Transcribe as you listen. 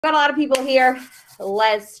Got a lot of people here.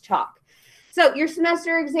 Let's talk. So your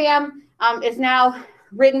semester exam is now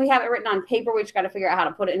written. We have it written on paper. We just got to figure out how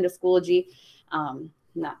to put it into Schoology.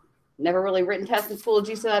 No, never really written tests in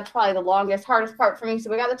Schoology, so that's probably the longest, hardest part for me. So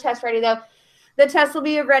we got the test ready though. The test will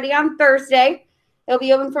be ready on Thursday. It'll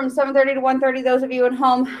be open from 7:30 to 1:30. Those of you at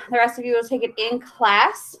home, the rest of you will take it in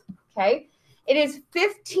class. Okay. It is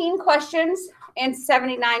 15 questions and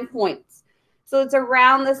 79 points. So it's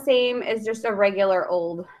around the same as just a regular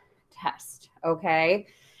old test, okay?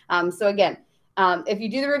 So again, if you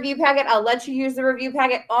do the review packet, I'll let you use the review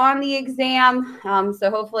packet on the exam. So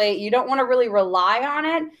hopefully you don't want to really rely on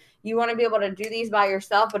it. You want to be able to do these by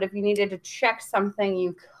yourself, but if you needed to check something,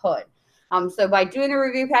 you could. So by doing the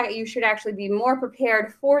review packet, you should actually be more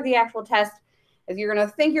prepared for the actual test. If you're going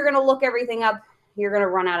to think you're going to look everything up, you're going to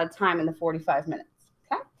run out of time in the 45 minutes,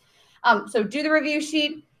 okay? So do the review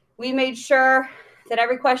sheet. We made sure that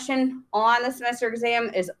every question on the semester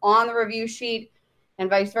exam is on the review sheet and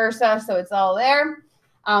vice versa, so it's all there.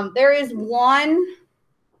 There is one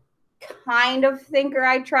kind of thinker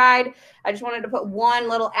I tried. I just wanted to put one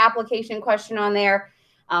little application question on there,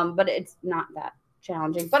 but it's not that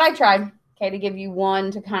challenging. But I tried, okay, to give you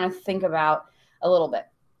one to kind of think about a little bit.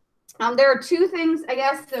 There are two things, I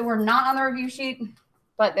guess, that were not on the review sheet,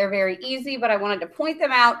 but they're very easy, but I wanted to point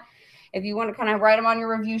them out. If you want to kind of write them on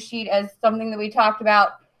your review sheet as something that we talked about.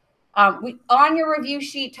 On your review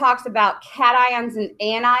sheet talks about cations and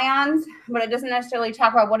anions, but it doesn't necessarily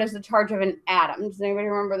talk about what is the charge of an atom. Does anybody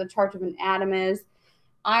remember the charge of an atom is?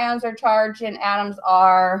 Ions are charged and atoms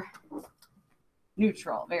are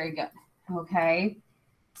neutral. Very good. Okay.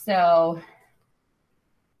 So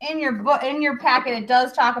in your packet, it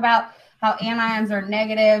does talk about how anions are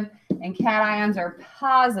negative and cations are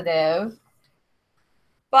positive.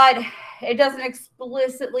 But it doesn't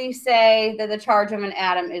explicitly say that the charge of an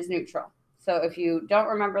atom is neutral. So if you don't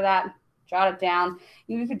remember that, jot it down.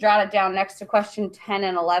 You could jot it down next to question 10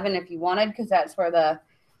 and 11 if you wanted, because that's where the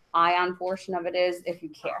ion portion of it is, if you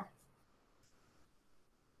care.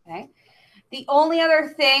 Okay. The only other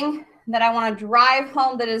thing that I want to drive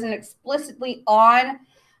home that isn't explicitly on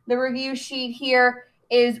the review sheet here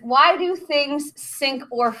is, why do things sink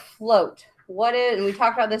or float? And we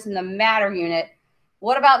talked about this in the matter unit.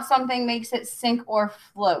 What about something makes it sink or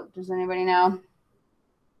float? Does anybody know?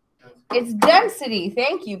 It's density.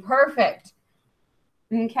 Thank you. Perfect.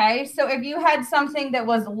 Okay. So if you had something that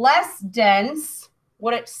was less dense,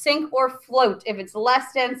 would it sink or float? If it's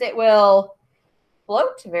less dense, it will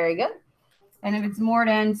float. Very good. And if it's more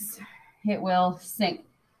dense, it will sink.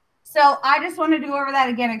 So I just want to do over that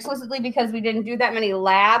again explicitly because we didn't do that many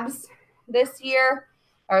labs this year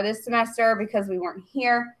or this semester because we weren't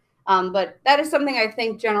here. But that is something I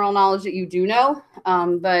think general knowledge that you do know.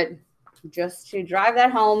 But just to drive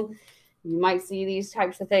that home, you might see these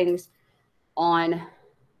types of things on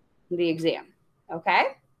the exam.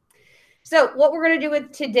 Okay. So what we're going to do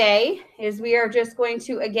with today is we are just going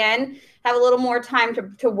to, again, have a little more time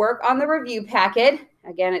to work on the review packet.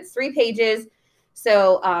 Again, it's 3 pages.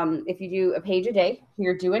 So if you do a page a day,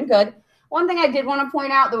 you're doing good. One thing I did want to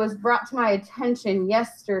point out that was brought to my attention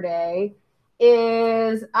yesterday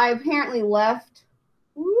is I apparently left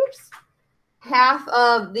half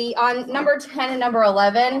of the on number 10 and number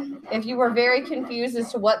 11. If you were very confused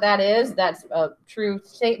as to what that is, that's a true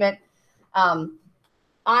statement. On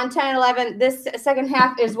 10 and 11, this second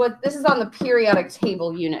half is this is on the periodic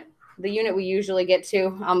table unit, the unit we usually get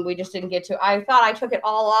to. We just didn't get to. I thought I took it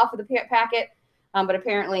all off of the packet, but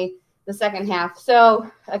apparently the second half. So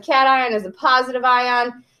a cation is a positive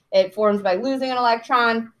ion. It forms by losing an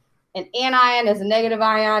electron. An anion is a negative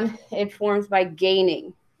ion. It forms by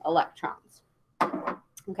gaining electrons.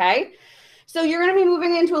 Okay, so you're going to be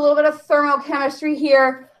moving into a little bit of thermochemistry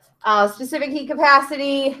here. Specific heat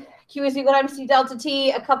capacity, Q is equal to MC delta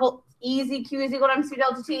T, a couple easy Q is equal to MC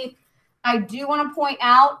delta T. I do want to point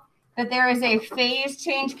out that there is a phase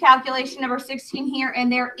change calculation, number 16 here, and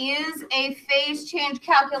there is a phase change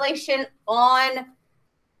calculation on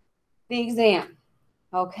the exam.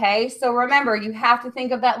 Okay, so remember, you have to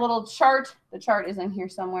think of that little chart. The chart is in here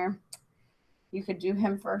somewhere. You could do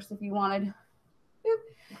him first if you wanted. Boop.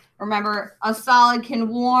 Remember, a solid can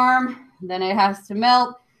warm, then it has to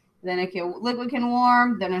melt, then liquid can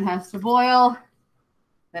warm, then it has to boil,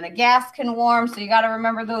 then a gas can warm. So you got to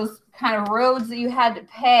remember those kind of roads that you had to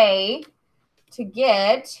pay to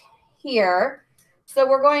get here. So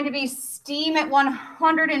we're going to be steam at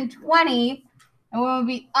 120. And we will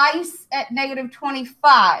be ice at negative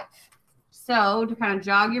 25. So to kind of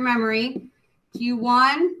jog your memory,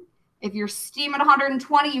 Q1, if you're steam at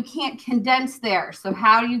 120, you can't condense there. So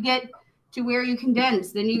how do you get to where you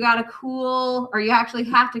condense. Then you got to cool, or you actually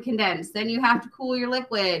have to condense. Then you have to cool your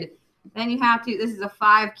liquid. Then you have to, this is a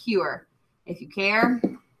 5 cure. If you care,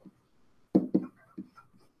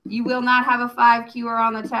 you will not have a 5 cure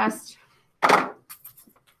on the test.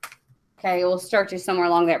 Okay, we'll start you somewhere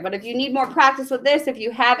along there. But if you need more practice with this, if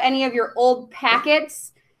you have any of your old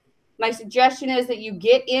packets, my suggestion is that you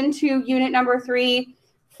get into unit number 3,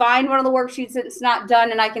 find one of the worksheets that's not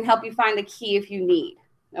done, and I can help you find the key if you need.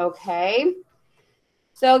 Okay.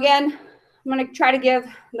 So again, I'm going to try to give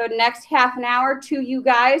the next half an hour to you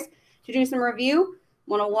guys to do some review.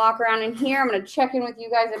 I'm going to walk around in here. I'm going to check in with you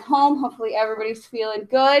guys at home. Hopefully everybody's feeling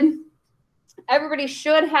good. Everybody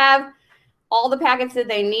should have all the packets that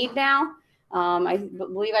they need now. I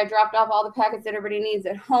believe I dropped off all the packets that everybody needs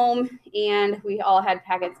at home, and we all had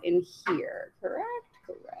packets in here. Correct?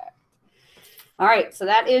 Correct. All right, so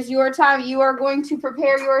that is your time. You are going to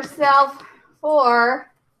prepare yourself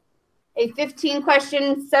for a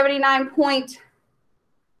 15-question, 79-point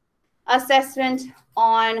assessment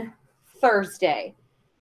on Thursday.